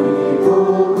my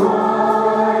people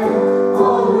cry,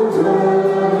 all who dwell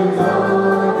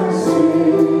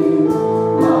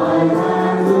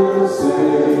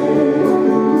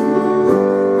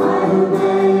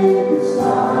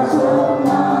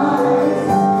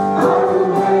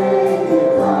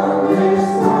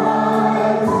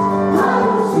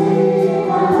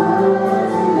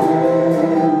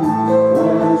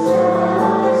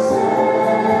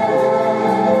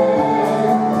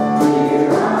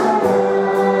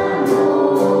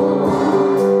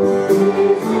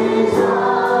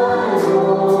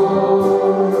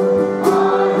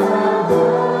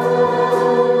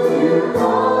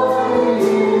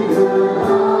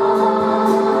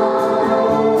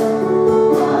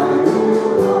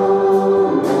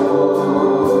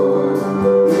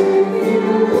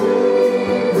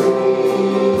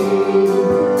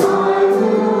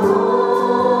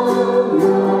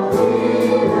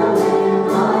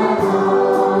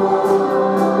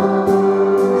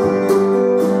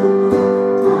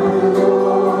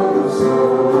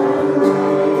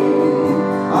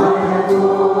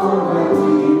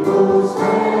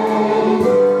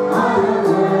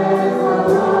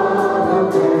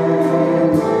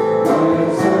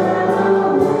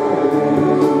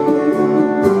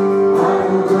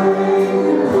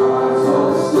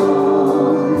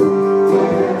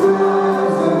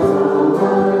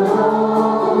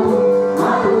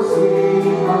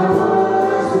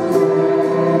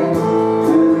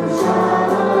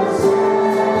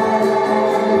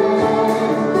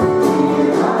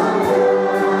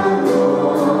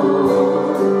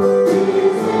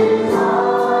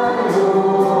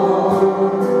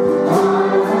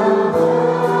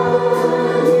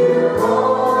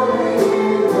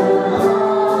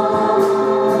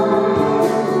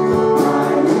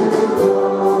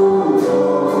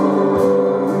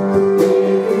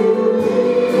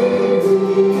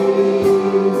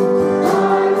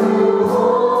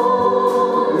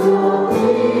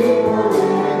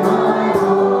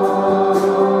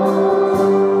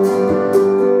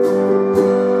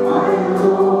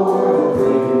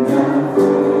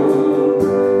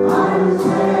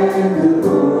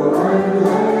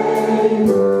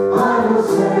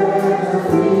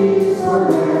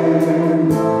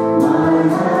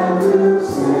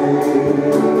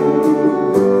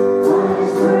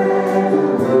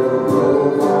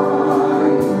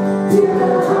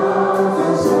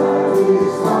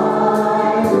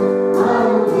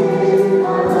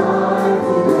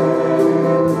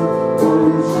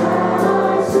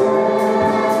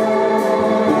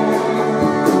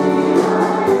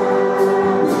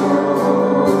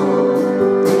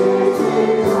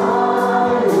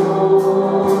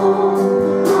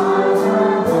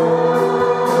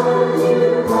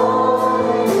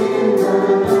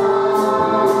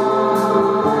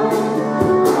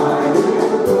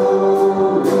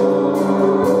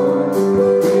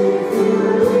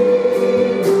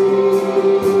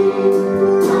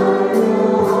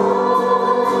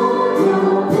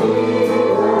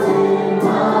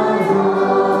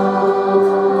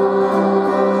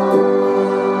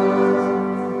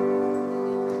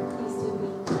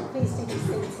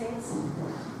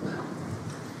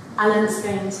Alan's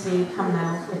going to come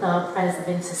now with our prayers of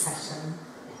intercession.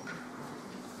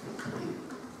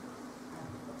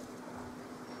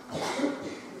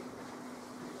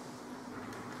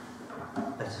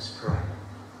 Let us pray.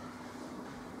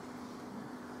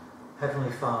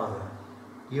 Heavenly Father,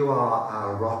 you are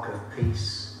our rock of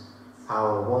peace,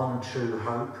 our one true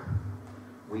hope.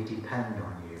 We depend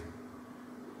on you.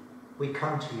 We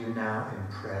come to you now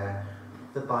in prayer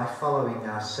that by following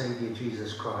our Saviour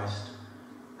Jesus Christ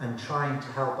and trying to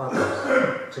help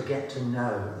others to get to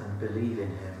know and believe in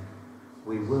him,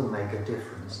 we will make a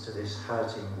difference to this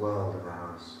hurting world of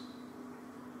ours.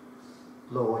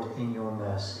 Lord, in your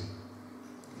mercy,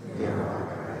 hear our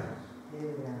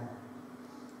prayer.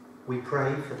 We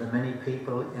pray for the many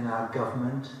people in our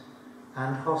government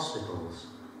and hospitals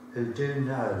who do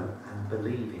know and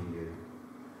believe in you.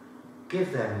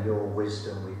 Give them your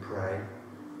wisdom, we pray,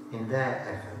 in their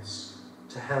efforts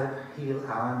to help heal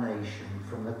our nation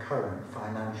from the current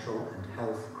financial and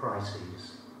health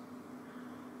crises.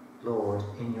 Lord,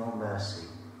 in your mercy,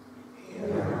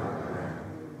 hear our prayer.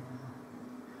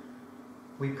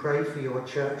 We pray for your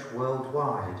church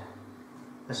worldwide,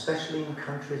 especially in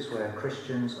countries where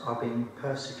Christians are being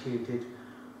persecuted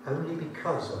only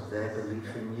because of their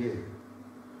belief in you.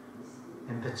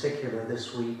 In particular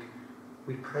this week,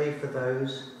 we pray for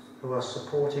those who are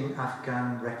supporting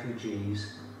Afghan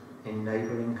refugees in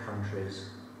neighbouring countries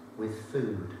with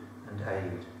food and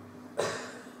aid.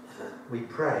 We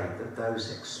pray that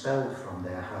those expelled from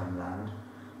their homeland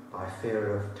by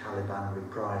fear of Taliban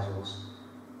reprisals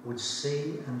would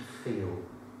see and feel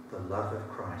the love of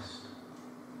Christ.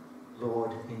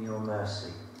 Lord, in your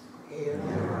mercy, hear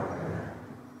our prayer.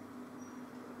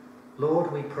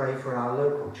 Lord, we pray for our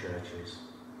local churches,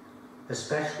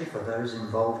 especially for those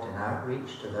involved in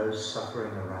outreach to those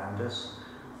suffering around us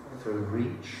through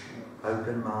Reach,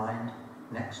 Open Mind,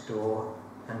 Next Door,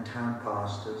 and Town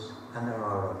Pastors, and there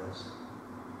are others.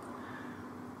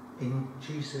 In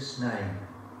Jesus' name,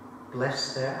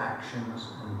 bless their actions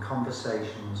and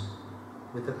conversations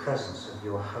with the presence of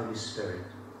your Holy Spirit.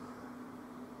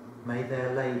 May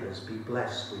their labours be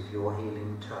blessed with your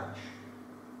healing touch,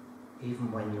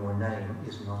 even when your name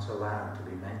is not allowed to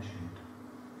be mentioned.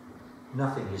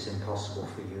 Nothing is impossible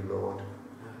for you, Lord.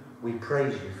 We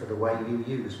praise you for the way you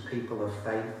use people of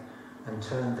faith and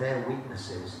turn their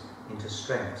weaknesses into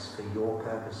strengths for your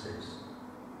purposes.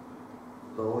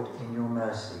 Lord, in your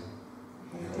mercy,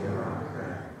 hear our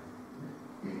prayer.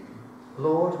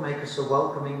 Lord, make us a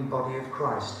welcoming body of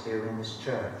Christ here in this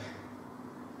church.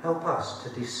 Help us to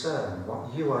discern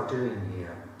what you are doing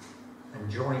here and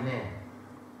join in,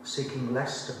 seeking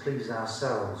less to please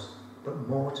ourselves, but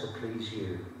more to please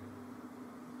you.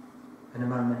 In a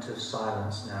moment of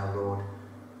silence now, Lord,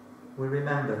 we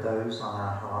remember those on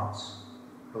our hearts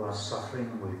who are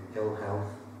suffering with ill health,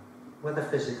 whether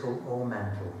physical or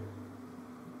mental.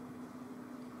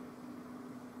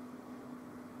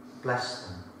 Bless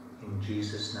them in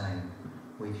Jesus' name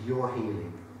with your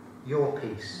healing, your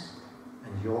peace,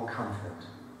 and your comfort.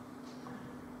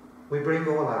 We bring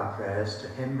all our prayers to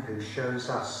him who shows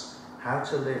us how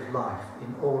to live life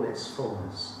in all its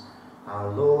fullness, our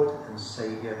Lord and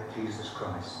Saviour, Jesus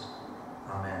Christ.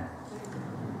 Amen.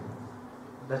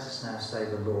 Let us now say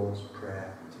the Lord's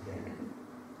Prayer together.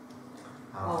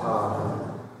 Our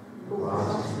Father, who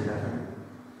art in heaven,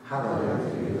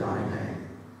 hallowed be thy name.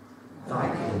 Thy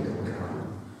kingdom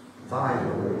come, thy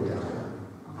will be done,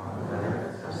 on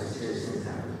earth as it is in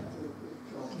heaven.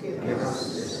 Give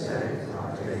us this day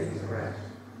our daily bread,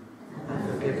 and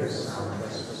forgive us our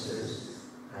trespasses,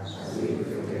 as we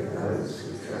forgive those who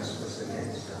trespass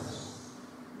against us.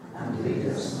 And lead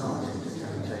us not into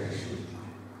temptation,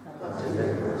 but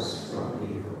deliver us from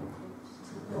evil.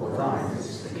 For thine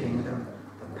is the kingdom,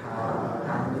 the power,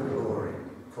 and the glory,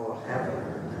 forever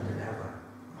and ever.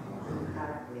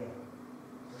 Amen.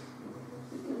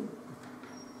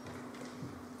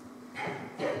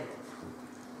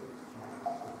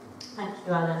 Thank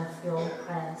you, Alan, for your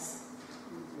prayers.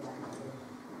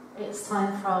 It's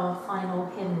time for our final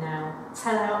hymn now.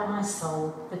 Tell out, my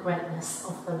soul, the greatness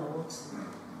of the Lord. Spirit,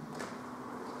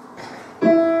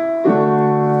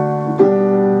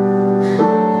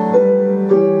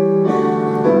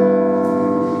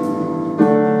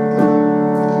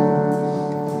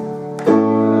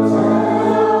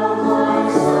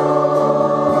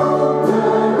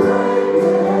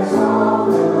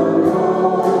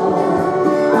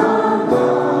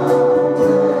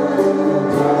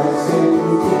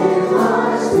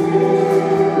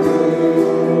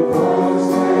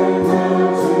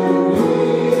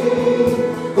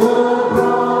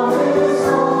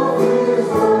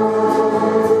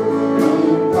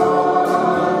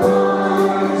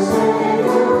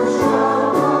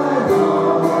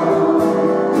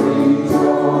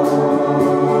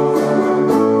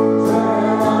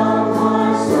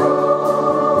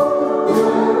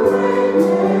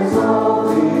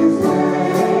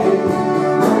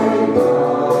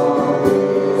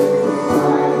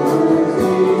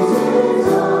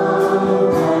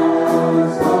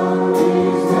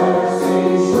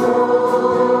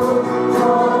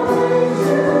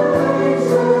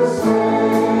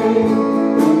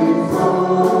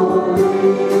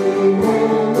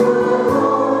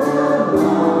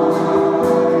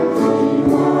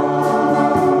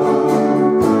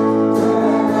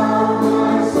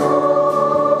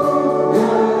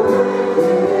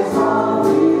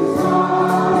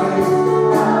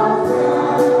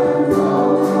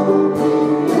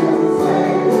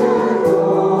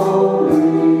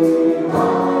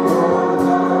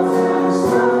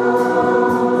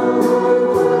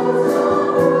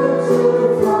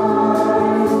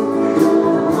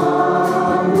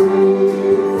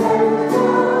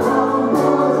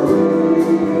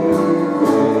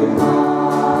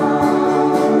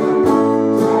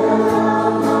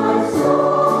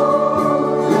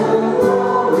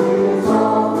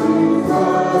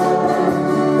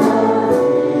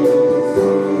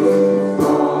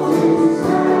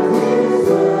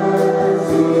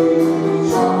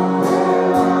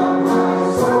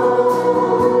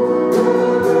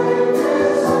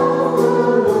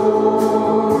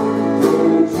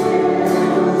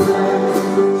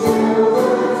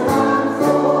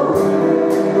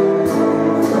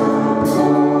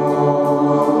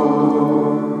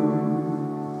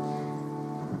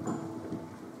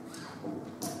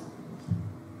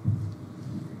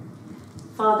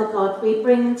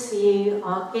 we bring to you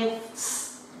our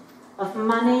gifts of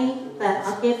money that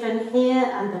are given here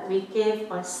and that we give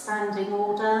by standing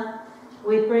order.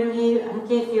 We bring you and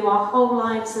give you our whole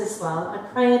lives as well. I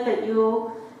pray that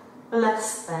you'll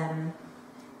bless them,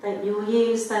 that you'll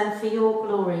use them for your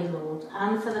glory, Lord,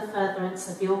 and for the furtherance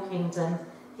of your kingdom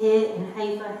here in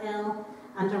Haverhill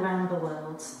and around the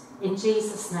world. In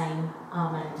Jesus' name,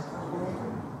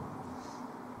 amen.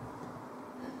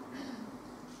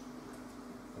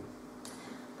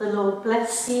 The Lord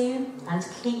bless you and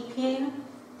keep you.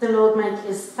 The Lord make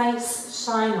his face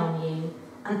shine on you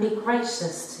and be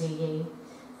gracious to you.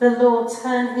 The Lord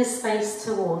turn his face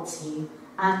towards you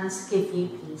and give you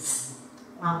peace.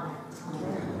 Amen.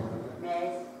 Amen.